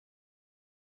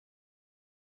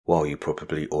While you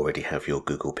probably already have your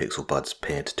Google Pixel Buds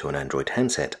paired to an Android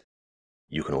handset,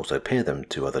 you can also pair them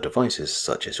to other devices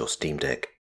such as your Steam Deck.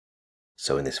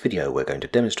 So in this video we're going to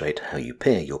demonstrate how you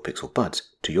pair your Pixel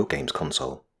Buds to your games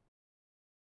console.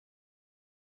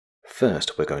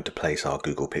 First, we're going to place our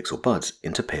Google Pixel Buds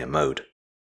into pair mode.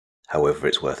 However,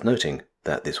 it's worth noting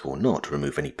that this will not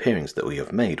remove any pairings that we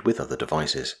have made with other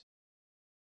devices.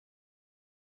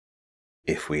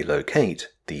 If we locate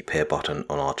the pair button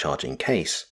on our charging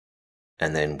case,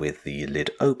 and then with the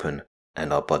lid open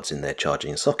and our buds in their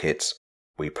charging sockets,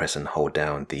 we press and hold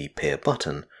down the pair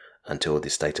button until the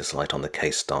status light on the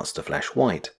case starts to flash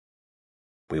white,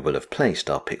 we will have placed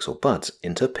our Pixel Buds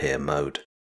into pair mode.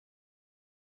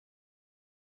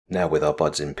 Now with our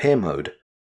buds in pair mode,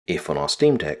 if on our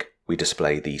Steam Deck we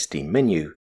display the Steam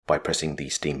menu by pressing the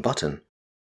Steam button,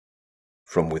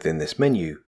 from within this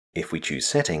menu, if we choose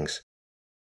Settings,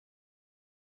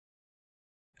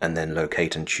 and then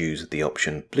locate and choose the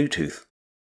option Bluetooth,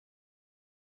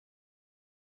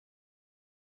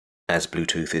 as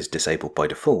Bluetooth is disabled by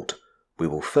default, we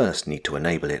will first need to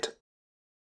enable it.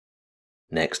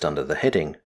 Next, under the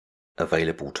heading,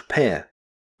 Available to Pair,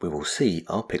 we will see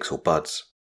our Pixel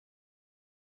Buds.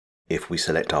 If we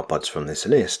select our buds from this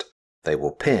list, they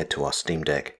will pair to our Steam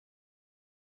Deck.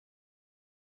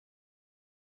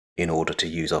 In order to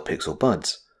use our Pixel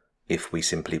Buds, if we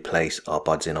simply place our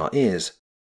buds in our ears,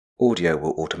 audio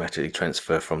will automatically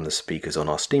transfer from the speakers on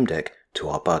our Steam Deck to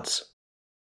our buds.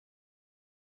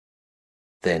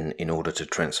 Then, in order to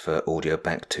transfer audio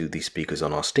back to the speakers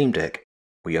on our Steam Deck,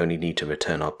 we only need to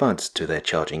return our buds to their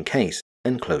charging case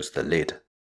and close the lid.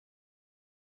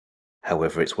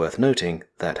 However, it's worth noting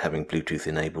that having Bluetooth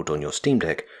enabled on your Steam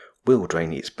Deck will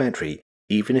drain its battery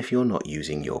even if you're not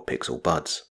using your Pixel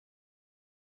Buds.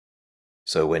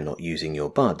 So when not using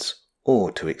your buds,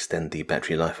 or to extend the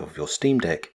battery life of your Steam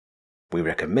Deck, we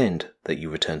recommend that you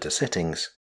return to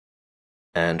Settings,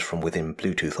 and from within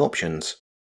Bluetooth options,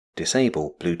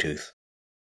 disable Bluetooth.